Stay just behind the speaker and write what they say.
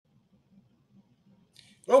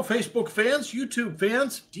Well, Facebook fans, YouTube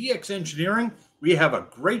fans, DX Engineering, we have a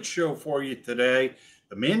great show for you today.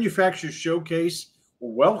 The Manufacturers Showcase.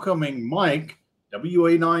 We're welcoming Mike,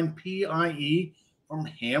 WA9PIE, from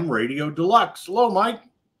Ham Radio Deluxe. Hello, Mike.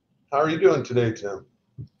 How are you doing today, Tim?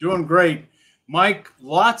 Doing great. Mike,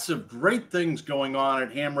 lots of great things going on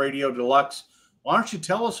at Ham Radio Deluxe. Why don't you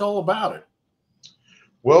tell us all about it?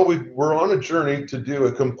 Well, we're on a journey to do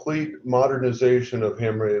a complete modernization of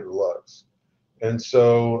Ham Radio Deluxe. And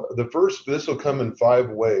so this will come in 5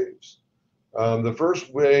 waves. The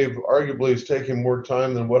first wave arguably is taking more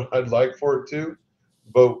time than what I'd like for it to,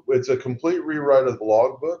 but it's a complete rewrite of the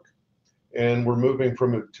logbook, and we're moving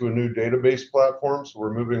to a new database platform. So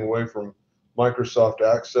we're moving away from Microsoft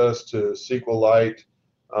Access to SQLite.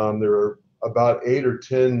 There are about 8 or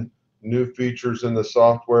 10 new features in the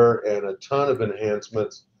software and a ton of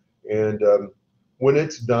enhancements. And when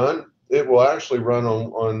it's done, it will actually run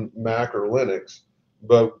on Mac or Linux,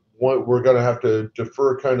 but we're going to have to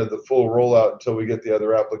defer kind of the full rollout until we get the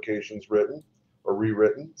other applications written or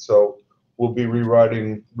rewritten. So we'll be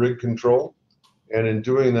rewriting rig control, and in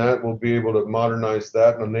doing that, we'll be able to modernize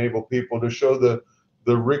that and enable people to show the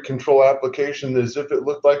rig control application as if it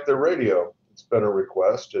looked like their radio. It's been a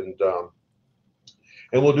request, and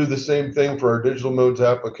we'll do the same thing for our digital modes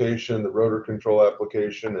application, the rotor control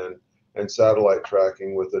application, and satellite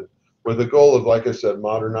tracking with the goal of, like I said,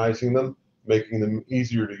 modernizing them, making them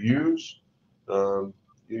easier to use.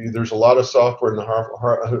 There's a lot of software in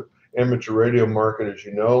the amateur radio market, as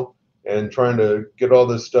you know, and trying to get all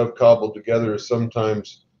this stuff cobbled together is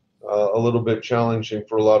sometimes a little bit challenging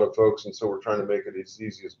for a lot of folks, and so we're trying to make it as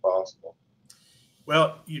easy as possible.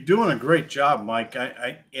 Well, you're doing a great job, Mike.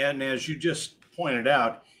 And as you just pointed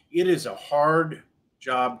out, it is a hard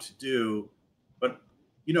job to do, but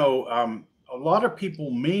you know, a lot of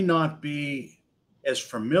people may not be as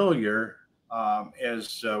familiar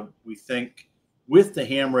as we think with the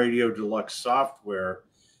Ham Radio Deluxe software,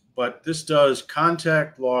 but this does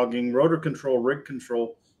contact logging, rotor control, rig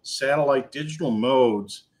control, satellite digital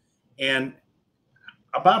modes. And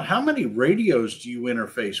about how many radios do you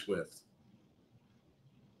interface with?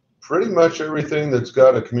 Pretty much everything that's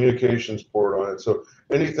got a communications port on it. So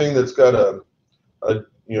anything that's got a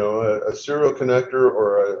serial connector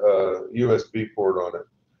or a USB port on it.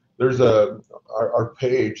 Our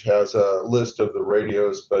page has a list of the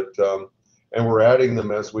radios, but and we're adding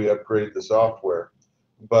them as we upgrade the software.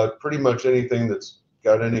 But pretty much anything that's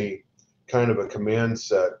got any kind of a command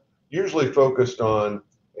set, usually focused on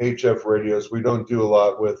HF radios. We don't do a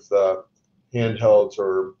lot with handhelds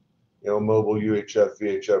or mobile UHF,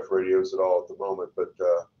 VHF radios at all at the moment.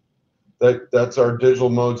 But that's our digital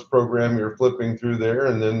modes program you're flipping through there,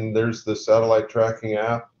 and then there's the satellite tracking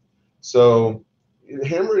app. So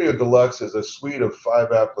Ham Radio Deluxe is a suite of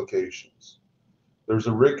 5 applications. There's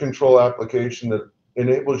a rig control application that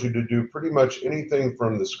enables you to do pretty much anything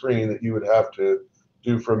from the screen that you would have to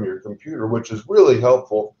do from your computer, which is really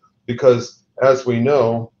helpful because, as we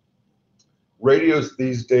know, radios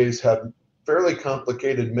these days have fairly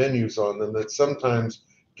complicated menus on them that sometimes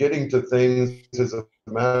getting to things is a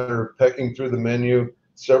matter of pecking through the menu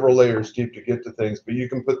several layers deep to get to things, but you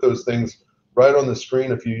can put those things right on the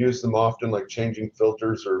screen if you use them often, like changing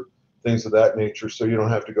filters or things of that nature, so you don't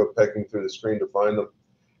have to go pecking through the screen to find them.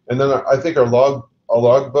 And then I think our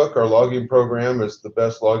logbook, our logging program, is the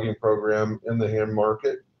best logging program in the ham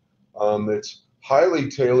market. It's highly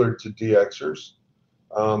tailored to DXers.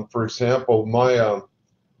 For example, my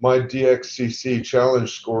DXCC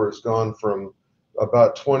challenge score has gone from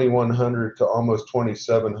about 2,100 to almost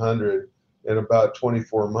 2,700 in about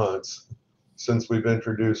 24 months since we've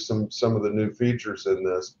introduced some of the new features in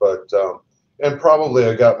this. But and probably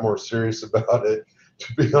I got more serious about it,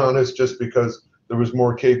 to be honest, just because there was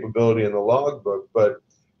more capability in the logbook. But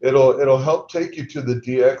it'll help take you to the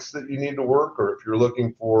DX that you need to work, or if you're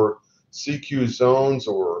looking for CQ zones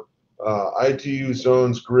or ITU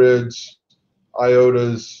zones, grids,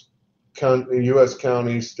 IOTAs, U.S.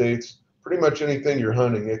 counties, states, pretty much anything you're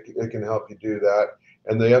hunting, it can help you do that.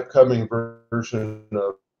 And the upcoming version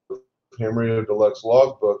of Ham Radio Deluxe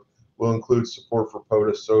Logbook will include support for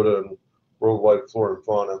POTUS, SOTA, and worldwide flora and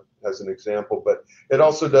fauna as an example. But it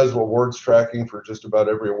also does awards tracking for just about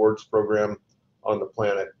every awards program on the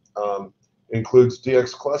planet. Includes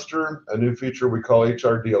DX Cluster, a new feature we call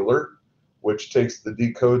HRD Alert, which takes the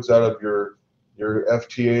decodes out of your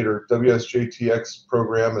FT8 or WSJTX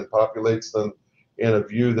program and populates them in a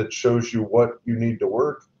view that shows you what you need to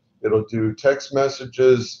work. It'll do text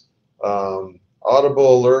messages,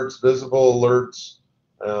 audible alerts, visible alerts.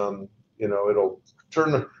 It'll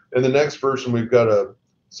turn. In the next version, we've got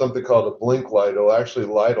something called a blink light. It'll actually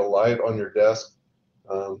light a light on your desk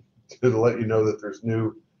to let you know that there's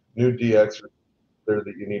new DX there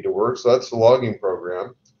that you need to work. So that's the logging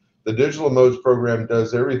program. The digital modes program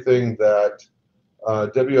does everything that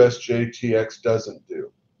WSJTX doesn't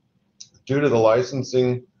do. Due to the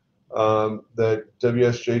licensing that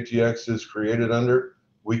WSJTX is created under,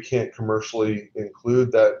 we can't commercially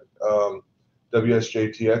include that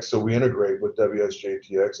WSJTX, so we integrate with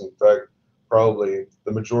WSJTX. In fact, probably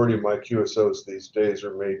the majority of my QSOs these days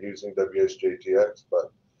are made using WSJTX.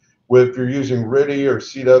 But if you're using RIDI or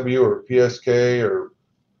CW or PSK or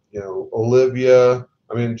Olivia,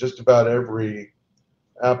 I mean, just about every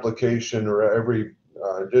application or every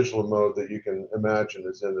digital mode that you can imagine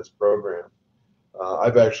is in this program.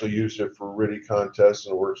 I've actually used it for RIDI contests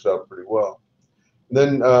and it works out pretty well. And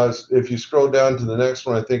then if you scroll down to the next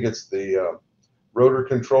one, I think it's the rotor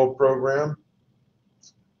control program.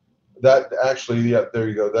 That actually, yeah, there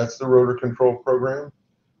you go. That's the rotor control program.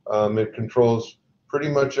 It controls pretty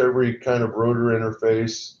much every kind of rotor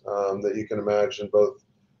interface that you can imagine, both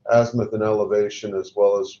azimuth and elevation, as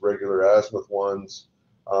well as regular azimuth ones.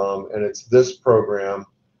 And it's this program.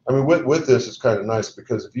 I mean, with this, it's kind of nice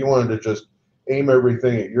because if you wanted to just aim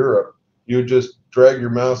everything at Europe, you would just drag your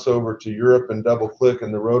mouse over to Europe and double click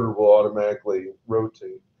and the rotor will automatically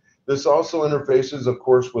rotate. This also interfaces, of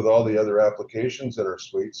course, with all the other applications in our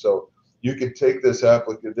suite. So you could take this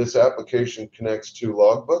application connects to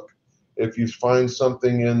Logbook. If you find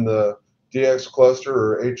something in the DX cluster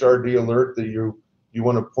or HRD alert that you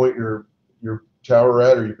want to point your tower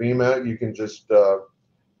at or your beam at, you can just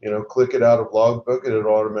click it out of Logbook and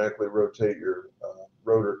it'll automatically rotate your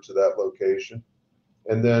rotor to that location.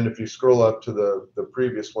 And then if you scroll up to the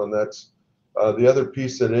previous one, that's the other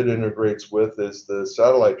piece that it integrates with is the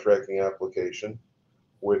satellite tracking application,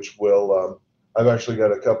 which will, I've actually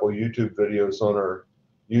got a couple YouTube videos on our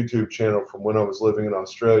YouTube channel from when I was living in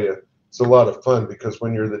Australia. It's a lot of fun because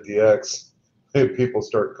when you're the DX, people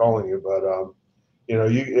start calling you, but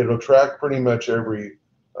it'll track pretty much every,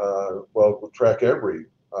 we'll track every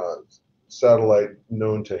satellite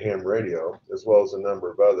known to ham radio, as well as a number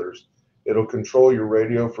of others. It'll control your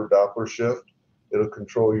radio for Doppler shift. It'll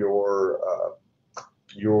control your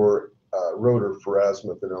rotor for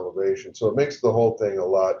azimuth and elevation. So it makes the whole thing a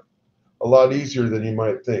lot easier than you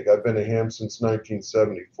might think. I've been a ham since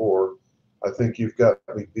 1974. I think you've got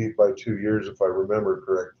me beat by 2 years if I remember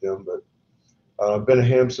correct, Tim. But I've been a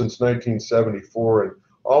ham since 1974 and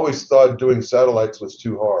always thought doing satellites was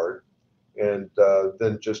too hard. And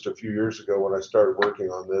then just a few years ago when I started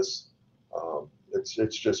working on this,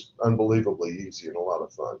 it's just unbelievably easy and a lot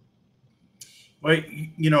of fun. Well,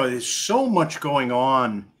 there's so much going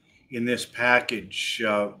on in this package,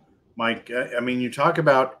 Mike. I mean, you talk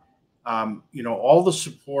about, all the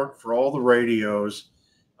support for all the radios.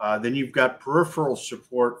 Then you've got peripheral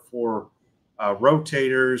support for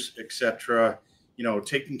rotators, etc.,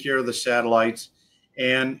 taking care of the satellites.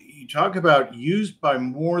 And you talk about used by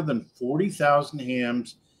more than 40,000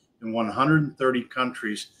 hams in 130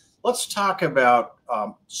 countries. Let's talk about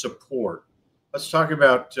support. Let's talk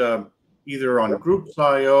about either on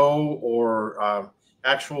Groups.io or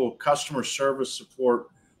actual customer service support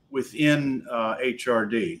within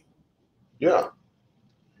HRD. Yeah.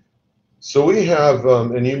 So we have,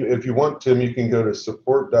 and if you want, Tim, you can go to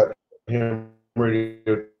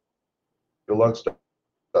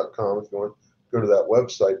support.hamradiodeluxe.com if you want to go to that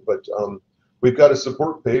website. But we've got a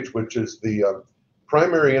support page, which is the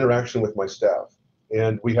primary interaction with my staff.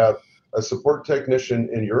 And we have a support technician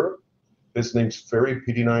in Europe. His name's Ferry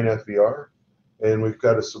PD9FVR. And we've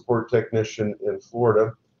got a support technician in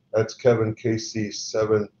Florida. That's Kevin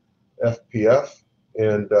KC7FPF.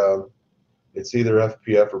 And it's either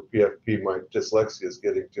FPF or PFP. My dyslexia is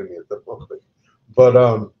getting to me at the moment.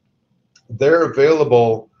 But they're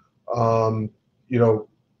available,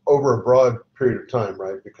 over a broad period of time,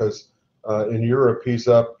 right? Because in Europe, he's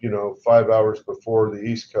up, 5 hours before the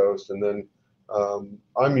East Coast. And then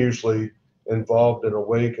I'm usually involved and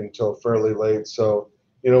awake until fairly late. So,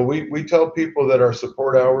 we tell people that our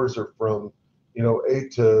support hours are from,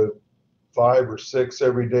 8 to 5 or 6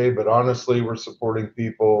 every day. But honestly, we're supporting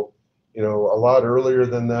people, a lot earlier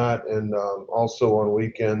than that, and also on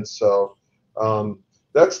weekends. So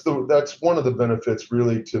that's one of the benefits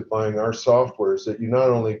really to buying our software, is that you not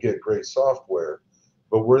only get great software,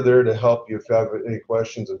 but we're there to help you if you have any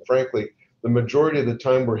questions. And frankly, the majority of the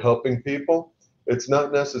time we're helping people, it's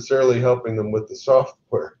not necessarily helping them with the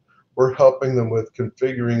software. We're helping them with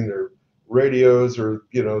configuring their radios or,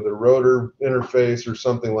 the rotor interface or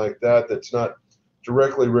something like that that's not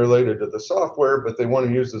directly related to the software, but they want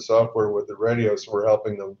to use the software with the radio, so we're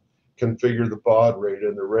helping them configure the baud rate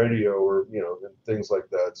in the radio or, and things like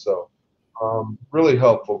that. So Really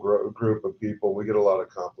helpful group of people. We get a lot of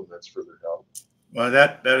compliments for their help. Well,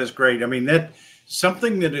 that is great. I mean, that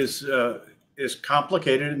something that is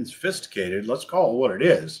complicated and sophisticated. Let's call it what it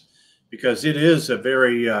is, because it is a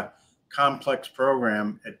very complex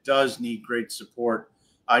program. It does need great support.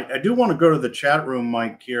 I do want to go to the chat room,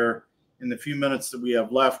 Mike, here in the few minutes that we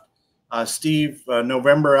have left. Steve,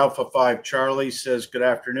 November Alpha 5 Charlie says, good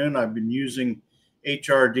afternoon. I've been using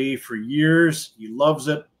HRD for years. He loves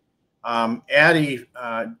it. Addy,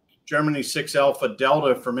 Germany 6 Alpha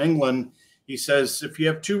Delta from England, he says, if you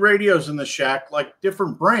have two radios in the shack, like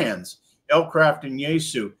different brands, Elcraft and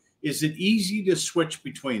Yaesu, is it easy to switch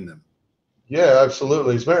between them? Yeah,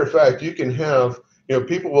 absolutely. As a matter of fact, you can have,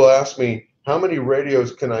 people will ask me, how many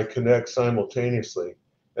radios can I connect simultaneously?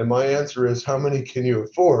 And my answer is, how many can you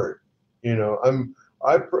afford? On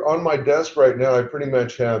my desk right now, I pretty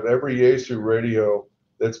much have every Yaesu radio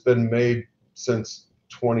that's been made since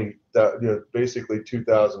basically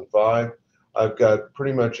 2005. I've got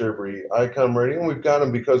pretty much every ICOM radio, and we've got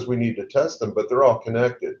them because we need to test them, but they're all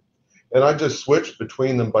connected. And I just switch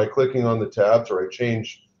between them by clicking on the tabs, or I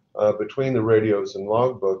change between the radios and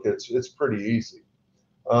logbook. It's pretty easy.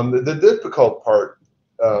 The difficult part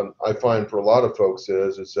I find for a lot of folks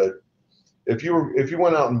is that if you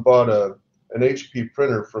went out and bought an HP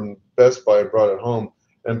printer from Best Buy and brought it home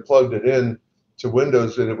and plugged it in to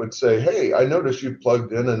Windows, and it would say, hey, I noticed you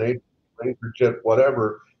plugged in an HP LaserJet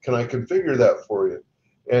whatever, can I configure that for you?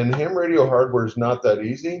 And ham radio hardware is not that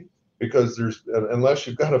easy, because unless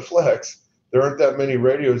you've got a Flex, there aren't that many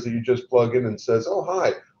radios that you just plug in and says, oh,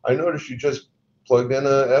 hi, I noticed you just plugged in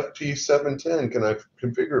a FT710, can I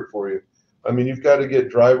configure it for you? I mean, you've got to get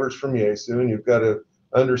drivers from Yaesu, and you've got to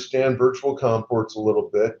understand virtual COM ports a little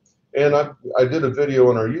bit. And I did a video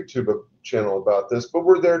on our YouTube channel about this, but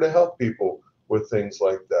we're there to help people with things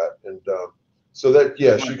like that. And so that,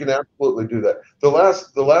 yes, you can absolutely do that. The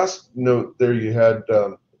last note there you had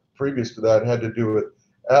previous to that had to do with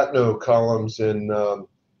Atno columns in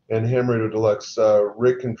Ham Radio Deluxe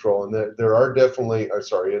rig control, and there are definitely,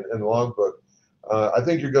 in logbook. I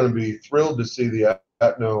think you're going to be thrilled to see the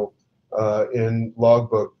Atno in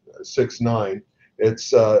logbook 6.9.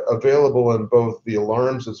 It's available in both the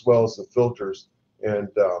alarms as well as the filters, and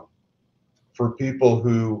for people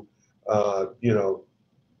who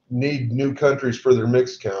need new countries for their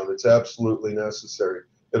mix count, it's absolutely necessary.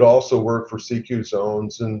 It also works for CQ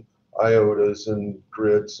zones and IOTAs and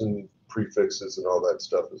grids and prefixes and all that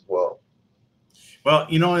stuff as well. Well,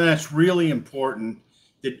 and that's really important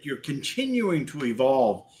that you're continuing to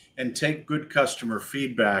evolve and take good customer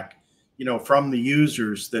feedback, from the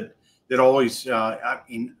users that always,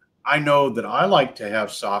 I know that I like to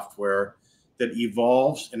have software that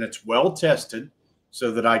evolves and it's well tested so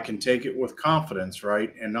that I can take it with confidence,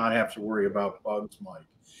 right? And not have to worry about bugs, Mike.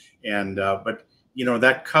 And, but,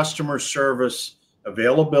 that customer service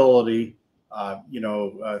availability,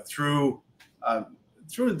 through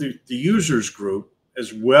the users group,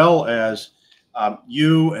 as well as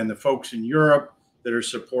you and the folks in Europe that are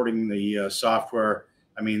supporting the software.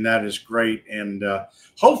 I mean, that is great. And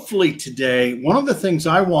hopefully today, one of the things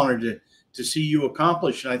I wanted to see you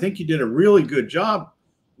accomplish, and I think you did a really good job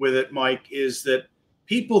with it, Mike, is that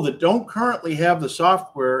people that don't currently have the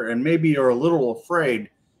software and maybe are a little afraid,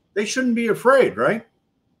 they shouldn't be afraid, right?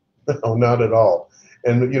 No, not at all.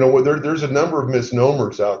 And there's a number of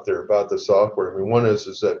misnomers out there about the software. I mean, one is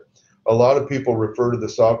that a lot of people refer to the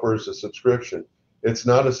software as a subscription. It's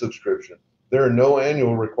not a subscription. There are no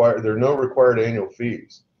required annual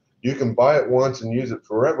fees. You can buy it once and use it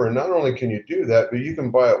forever. And not only can you do that, but you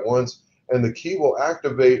can buy it once and the key will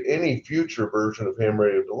activate any future version of Ham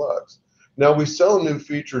Radio Deluxe. Now, we sell new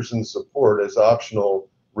features and support as optional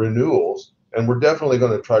renewals, and we're definitely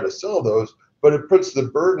going to try to sell those, but it puts the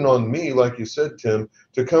burden on me, like you said, Tim,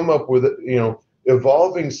 to come up with,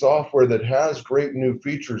 evolving software that has great new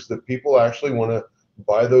features that people actually want to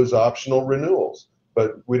buy those optional renewals.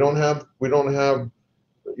 But we don't have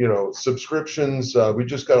subscriptions. We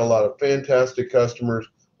just got a lot of fantastic customers,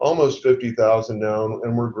 almost 50,000 now,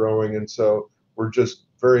 and we're growing. And so we're just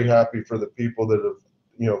very happy for the people that have,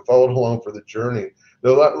 followed along for the journey.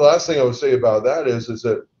 The last thing I would say about that is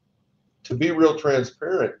that, to be real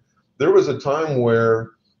transparent, there was a time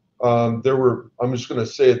where I'm just going to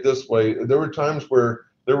say it this way, there were times where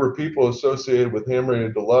there were people associated with Ham Radio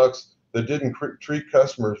Deluxe that didn't treat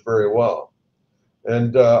customers very well.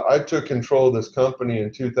 And I took control of this company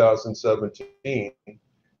in 2017,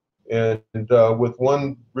 and with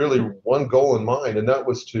one goal in mind, and that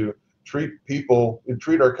was to treat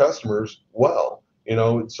our customers well.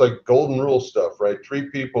 It's like golden rule stuff, right?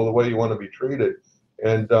 Treat people the way you want to be treated.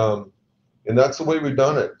 And And that's the way we've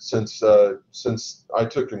done it since I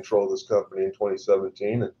took control of this company in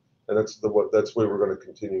 2017, and that's the way we're going to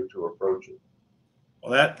continue to approach it.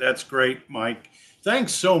 Well, that's great, Mike.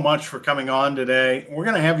 Thanks so much for coming on today. We're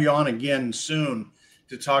going to have you on again soon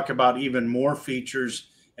to talk about even more features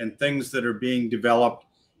and things that are being developed.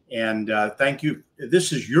 And thank you.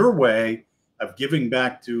 This is your way of giving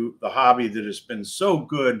back to the hobby that has been so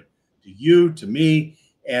good to you, to me,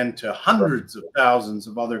 and to hundreds of thousands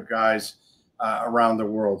of other guys around the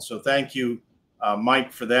world. So thank you,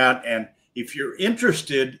 Mike, for that. And if you're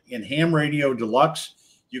interested in Ham Radio Deluxe,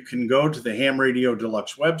 you can go to the Ham Radio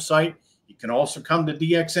Deluxe website. You can also come to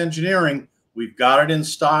DX Engineering. We've got it in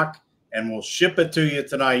stock, and we'll ship it to you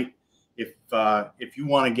tonight. If you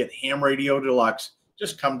want to get Ham Radio Deluxe,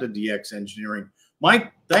 just come to DX Engineering.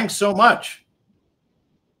 Mike, thanks so much.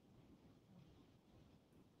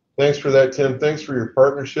 Thanks for that, Tim. Thanks for your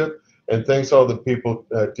partnership, and thanks all the people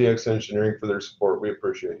at DX Engineering for their support. We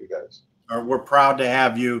appreciate you guys. We're proud to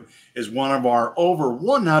have you as one of our over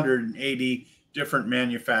 180 different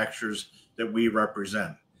manufacturers that we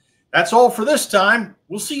represent. That's all for this time.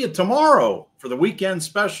 We'll see you tomorrow for the weekend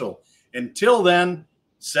special. Until then,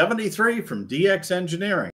 73 from DX Engineering.